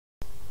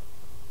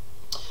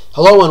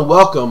Hello and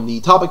welcome.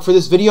 The topic for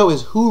this video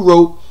is who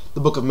wrote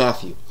the book of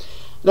Matthew.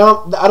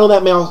 Now, I know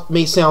that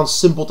may sound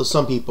simple to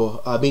some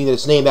people, being that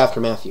it's named after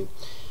Matthew.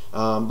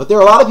 But there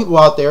are a lot of people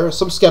out there,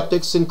 some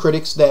skeptics and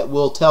critics, that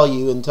will tell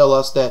you and tell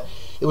us that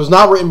it was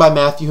not written by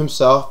Matthew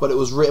himself, but it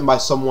was written by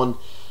someone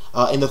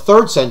in the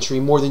 3rd century,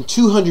 more than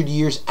 200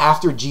 years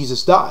after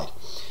Jesus died.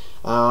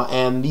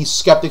 And these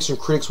skeptics and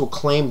critics will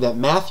claim that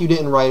Matthew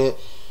didn't write it,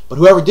 but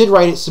whoever did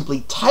write it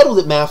simply titled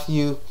it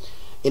Matthew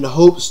in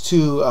hopes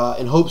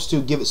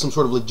to give it some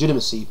sort of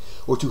legitimacy,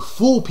 or to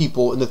fool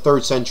people in the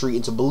 3rd century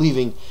into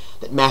believing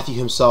that Matthew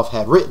himself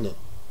had written it.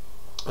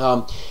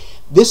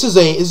 This is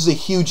a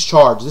huge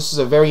charge. This is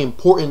a very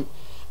important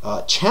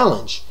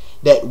challenge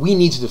that we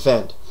need to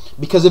defend,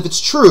 because if it's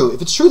true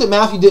that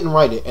Matthew didn't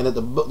write it and that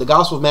the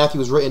Gospel of Matthew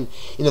was written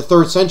in the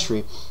 3rd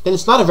century, then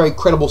it's not a very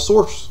credible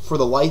source for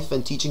the life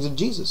and teachings of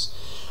Jesus.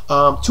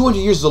 200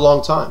 years is a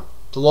long time.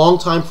 It's a long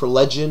time for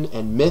legend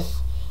and myth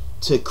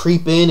to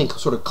creep in and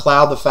sort of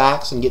cloud the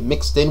facts and get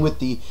mixed in with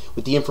the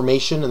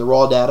information and the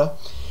raw data.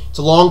 It's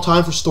a long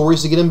time for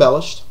stories to get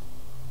embellished.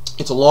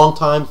 It's a long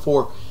time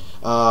for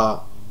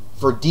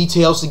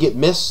details to get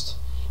missed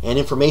and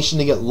information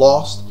to get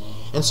lost.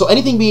 And so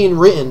anything being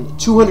written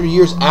 200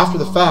 years after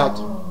the fact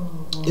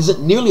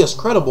isn't nearly as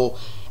credible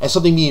as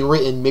something being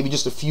written maybe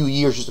just a few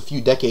years, just a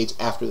few decades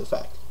after the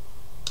fact.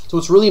 So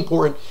it's really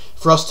important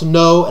for us to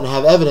know and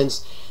have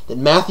evidence that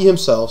Matthew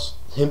himself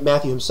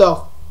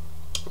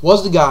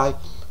was the guy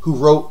who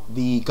wrote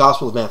the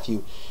Gospel of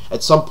Matthew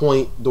at some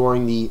point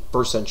during the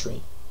 1st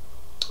century.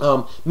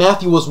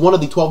 Matthew was one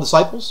of the 12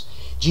 disciples.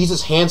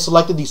 Jesus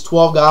hand-selected these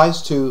 12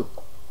 guys to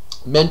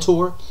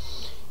mentor.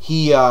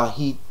 He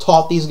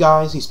taught these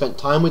guys. He spent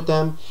time with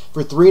them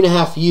for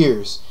 3.5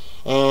 years.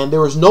 And there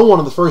was no one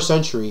in the 1st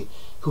century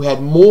who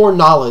had more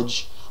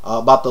knowledge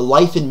about the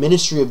life and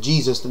ministry of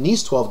Jesus than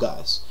these 12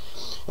 guys.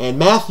 And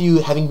Matthew,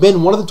 having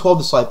been one of the 12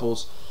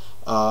 disciples,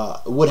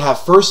 would have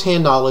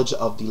first-hand knowledge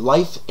of the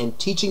life and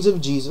teachings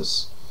of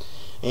Jesus,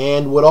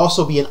 and would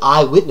also be an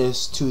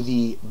eyewitness to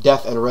the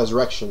death and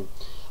resurrection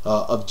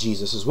of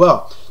Jesus as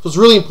well. So it's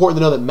really important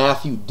to know that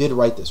Matthew did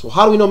write this. Well,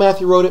 how do we know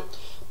Matthew wrote it?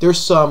 There's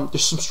some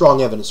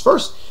strong evidence.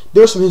 First,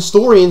 there are some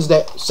historians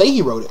that say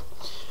he wrote it.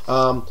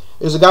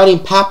 There's a guy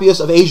named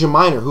Papias of Asia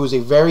Minor, who is a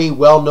very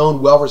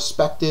well-known,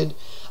 well-respected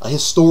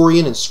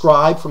historian and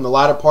scribe from the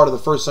latter part of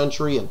the 1st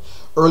century and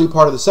early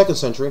part of the 2nd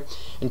century.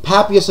 And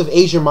Papias of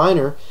Asia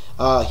Minor,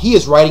 he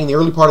is writing in the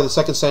early part of the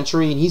 2nd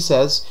century, and he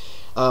says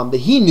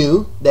that he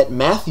knew that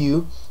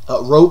Matthew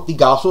wrote the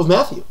Gospel of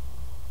Matthew.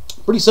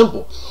 Pretty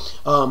simple.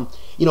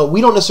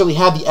 We don't necessarily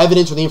have the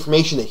evidence or the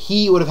information that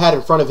he would have had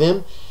in front of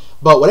him,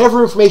 but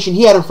whatever information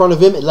he had in front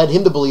of him, it led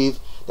him to believe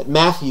that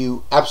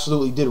Matthew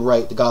absolutely did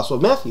write the Gospel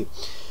of Matthew.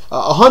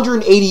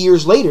 180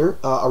 years later,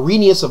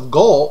 Irenaeus of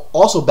Gaul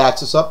also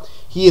backs this up.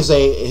 He is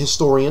a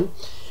historian,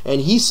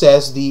 and he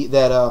says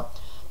that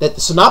the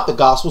Synoptic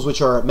Gospels,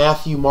 which are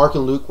Matthew, Mark,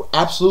 and Luke, were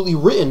absolutely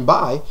written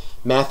by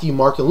Matthew,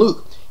 Mark, and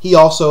Luke. He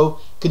also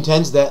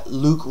contends that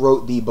Luke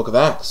wrote the book of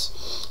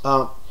Acts.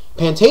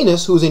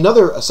 Pantaenus, who is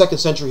another 2nd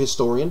century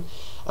historian,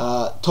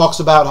 talks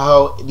about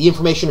how the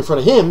information in front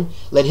of him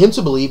led him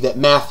to believe that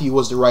Matthew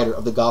was the writer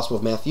of the Gospel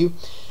of Matthew.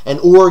 And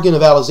Origen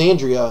of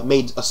Alexandria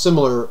made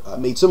similar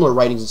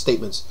writings and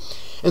statements.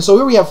 And so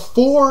here we have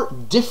 4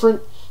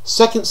 different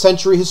 2nd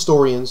century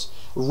historians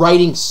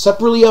writing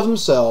separately of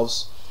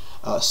themselves,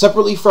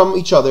 separately from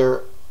each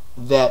other,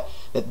 that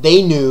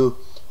they knew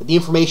that the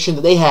information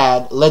that they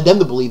had led them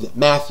to believe that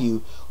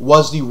Matthew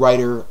was the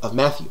writer of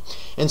Matthew.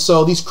 And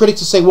so these critics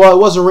will say, well,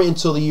 it wasn't written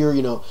until the year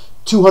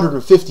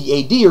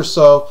 250 AD or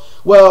so.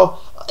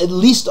 Well, at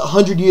least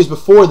 100 years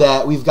before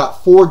that, we've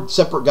got 4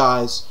 separate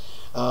guys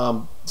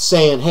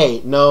saying,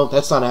 hey, no,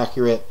 that's not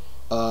accurate,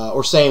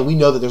 or saying, we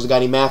know that there's a guy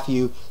named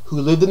Matthew who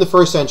lived in the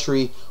 1st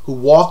century, who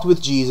walked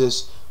with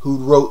Jesus, who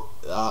wrote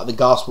the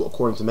Gospel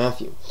according to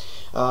Matthew.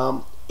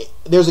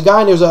 There's a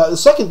guy, and the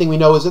second thing we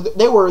know is that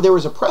there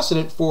was a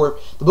precedent for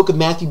the book of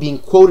Matthew being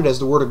quoted as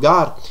the Word of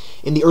God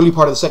in the early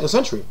part of the 2nd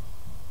century.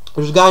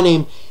 There's a guy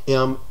named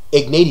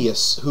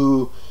Ignatius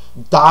who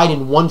died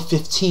in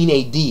 115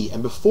 AD,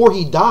 and before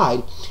he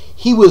died,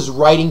 he was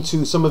writing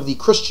to some of the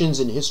Christians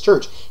in his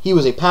church. He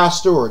was a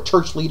pastor or a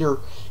church leader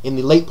in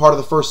the late part of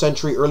the 1st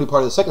century, early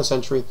part of the 2nd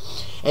century,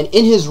 and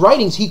in his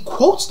writings, he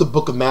quotes the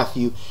book of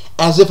Matthew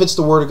as if it's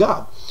the Word of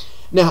God.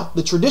 Now,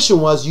 the tradition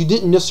was you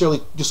didn't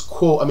necessarily just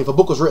quote, if a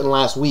book was written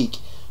last week,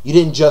 you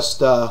didn't just,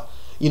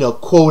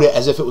 quote it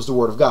as if it was the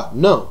Word of God.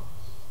 No.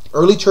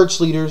 Early church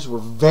leaders were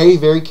very,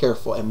 very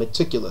careful and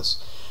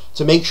meticulous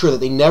to make sure that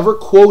they never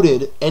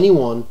quoted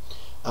anyone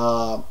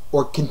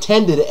or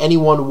contended that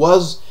anyone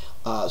was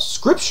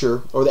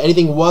Scripture or that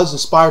anything was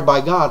inspired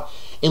by God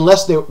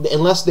unless they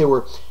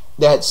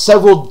had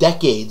several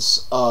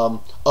decades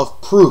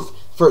of proof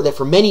that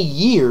for many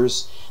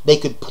years they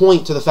could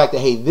point to the fact that,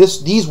 hey,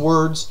 these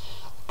words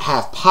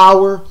have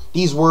power,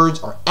 these words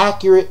are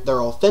accurate,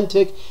 they're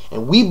authentic,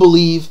 and we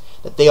believe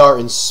that they are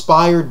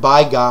inspired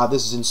by God.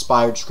 This is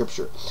inspired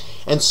Scripture.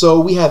 And so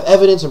we have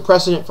evidence and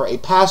precedent for a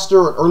pastor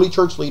or early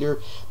church leader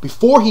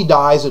before he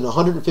dies in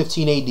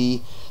 115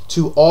 AD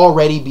to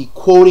already be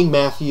quoting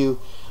Matthew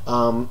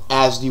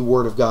as the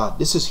Word of God.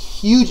 This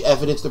is huge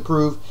evidence to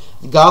prove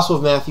the Gospel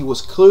of Matthew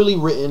was clearly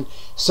written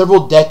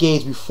several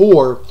decades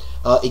before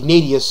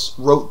Ignatius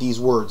wrote these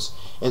words.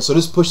 And so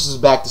this pushes us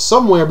back to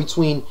somewhere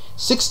between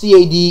 60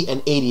 AD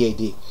and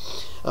 80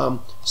 AD.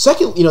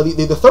 Second,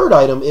 the third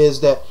item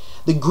is that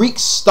the Greek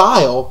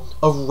style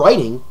of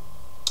writing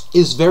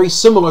is very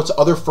similar to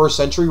other first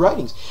century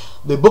writings.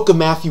 The book of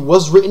Matthew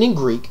was written in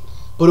Greek,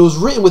 but it was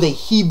written with a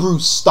Hebrew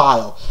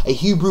style, a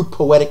Hebrew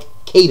poetic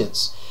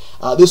cadence.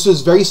 This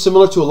is very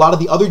similar to a lot of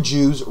the other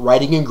Jews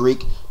writing in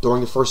Greek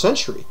during the first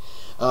century.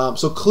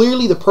 So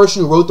clearly the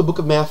person who wrote the book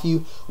of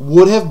Matthew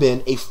would have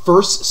been a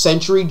first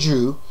century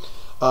Jew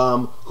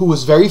who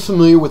was very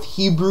familiar with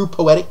Hebrew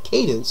poetic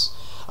cadence,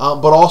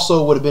 but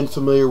also would have been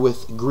familiar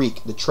with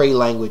Greek, the trade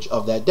language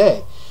of that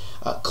day.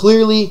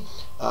 Clearly,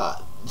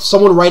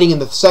 someone writing in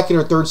the 2nd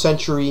or 3rd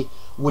century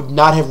would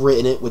not have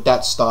written it with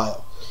that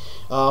style.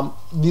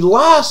 The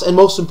last and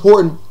most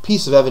important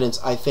piece of evidence,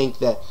 I think,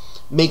 that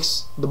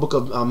makes the book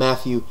of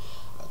Matthew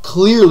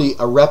clearly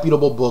a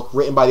reputable book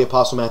written by the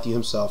Apostle Matthew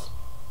himself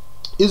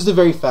is the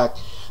very fact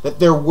that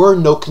there were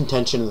no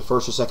contention in the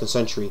 1st or 2nd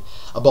century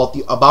about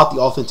the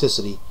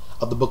authenticity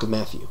of the book of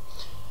Matthew.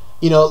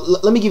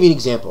 Let me give you an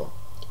example.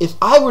 If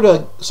I were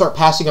to start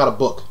passing out a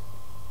book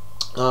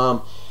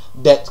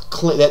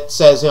that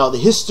says, the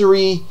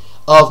history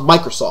of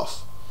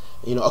Microsoft,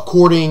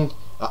 according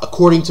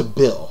to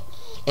Bill,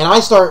 and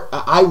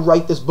I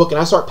write this book and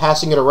I start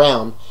passing it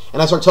around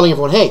and I start telling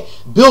everyone, hey,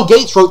 Bill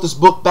Gates wrote this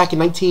book back in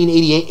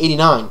 1988,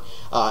 89.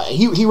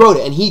 He wrote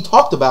it, and he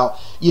talked about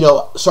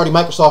starting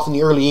Microsoft in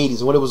the early 80s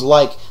and what it was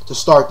like to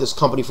start this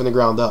company from the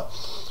ground up.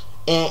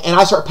 And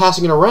I start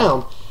passing it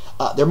around.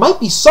 There might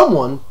be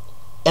someone,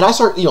 and I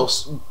start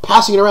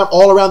passing it around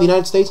all around the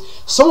United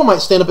States. Someone might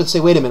stand up and say,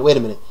 wait a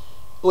minute.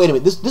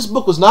 This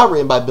book was not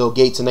written by Bill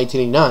Gates in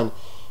 1989.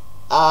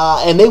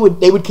 And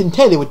they would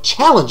contend, they would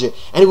challenge it,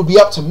 and it would be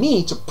up to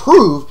me to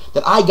prove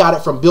that I got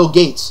it from Bill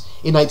Gates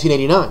in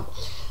 1989.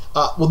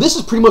 Well, this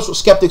is pretty much what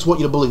skeptics want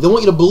you to believe. They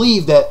want you to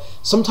believe that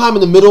somewhere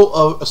in the middle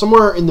of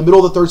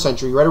the 3rd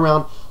century, right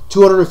around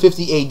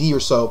 250 AD or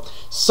so,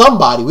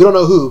 somebody, we don't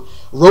know who,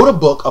 wrote a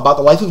book about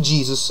the life of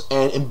Jesus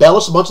and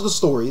embellished a bunch of the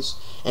stories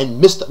and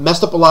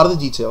messed up a lot of the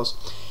details.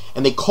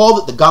 And they called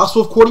it the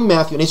Gospel according to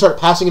Matthew, and they started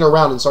passing it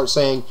around and started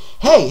saying,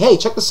 hey,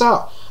 check this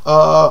out.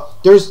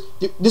 This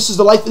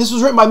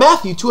was written by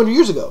Matthew 200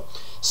 years ago.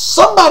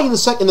 Somebody in the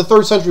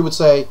 3rd century would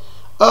say,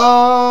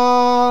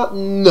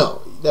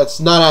 no, that's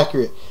not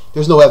accurate.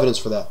 There's no evidence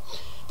for that.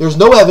 There's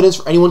no evidence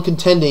for anyone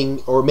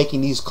contending or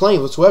making these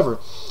claims whatsoever.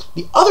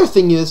 The other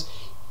thing is,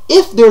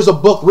 if there's a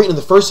book written in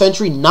the 1st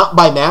century, not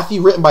by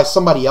Matthew, written by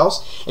somebody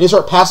else, and they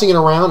start passing it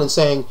around and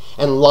saying,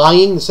 and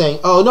lying, and saying,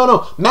 oh,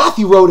 no,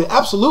 Matthew wrote it,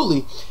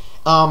 absolutely.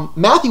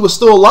 Matthew was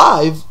still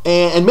alive,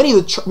 and many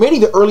of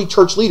the early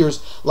church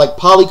leaders, like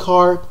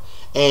Polycarp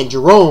and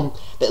Jerome,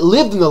 that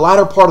lived in the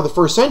latter part of the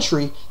 1st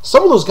century,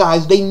 some of those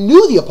guys, they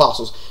knew the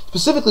apostles.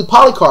 Specifically,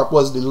 Polycarp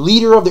was the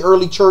leader of the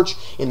early church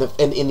in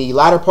the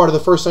latter part of the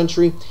 1st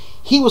century.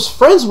 He was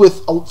friends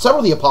with several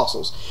of the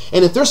apostles.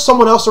 And if there's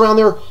someone else around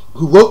there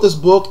who wrote this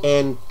book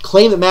and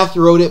claimed that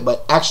Matthew wrote it,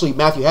 but actually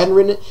Matthew hadn't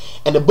written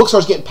it, and the book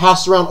starts getting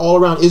passed around all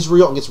around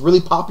Israel and gets really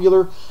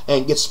popular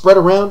and gets spread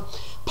around,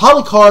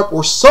 Polycarp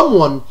or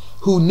someone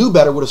who knew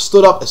better would have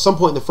stood up at some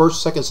point in the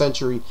 1st or 2nd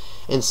century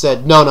and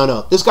said,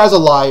 no, this guy's a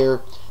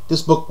liar.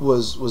 This book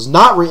was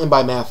not written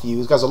by Matthew.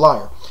 This guy's a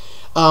liar.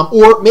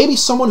 Or maybe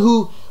someone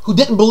who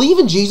didn't believe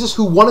in Jesus,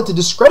 who wanted to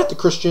discredit the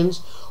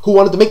Christians, who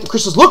wanted to make the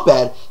Christians look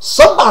bad.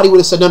 Somebody would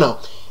have said, no,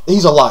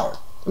 he's a liar.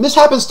 And this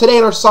happens today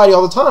in our society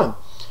all the time.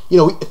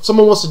 If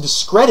someone wants to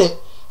discredit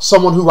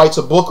someone who writes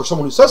a book or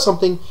someone who says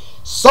something,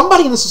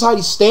 somebody in the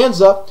society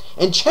stands up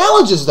and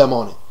challenges them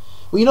on it.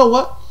 Well, you know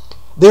what?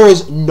 There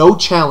is no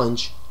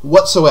challenge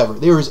whatsoever.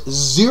 There is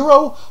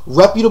zero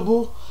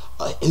reputable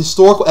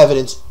historical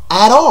evidence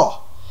at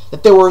all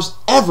that there was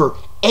ever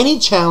any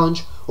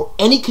challenge or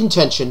any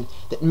contention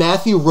that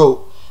Matthew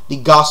wrote the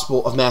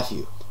Gospel of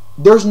Matthew.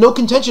 There's no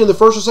contention in the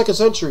 1st or 2nd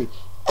century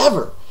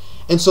ever.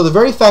 And so the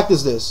very fact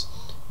is this: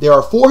 there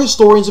are 4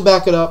 historians to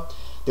back it up.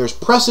 There's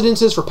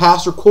precedences for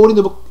pastors quoting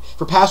the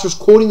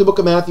book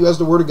of Matthew as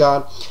the Word of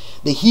God.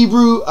 The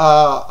Hebrew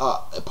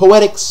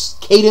poetic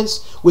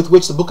cadence with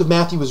which the book of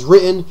Matthew was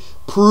written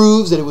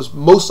proves that it was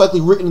most likely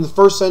written in the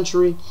 1st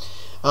century.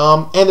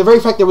 And the very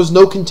fact there was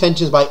no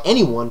contentions by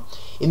anyone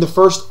in the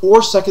 1st or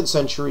 2nd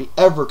century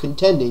ever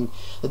contending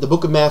that the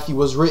book of Matthew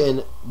was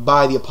written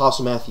by the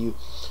Apostle Matthew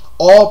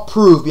all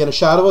prove beyond a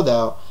shadow of a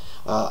doubt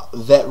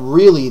that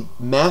really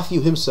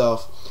Matthew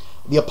himself,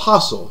 the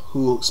apostle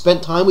who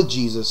spent time with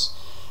Jesus,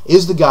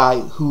 is the guy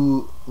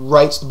who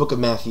writes the book of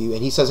Matthew.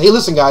 And he says, hey,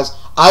 listen guys,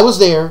 I was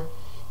there,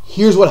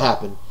 here's what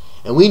happened.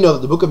 And we know that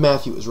the book of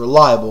Matthew is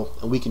reliable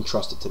and we can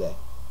trust it today.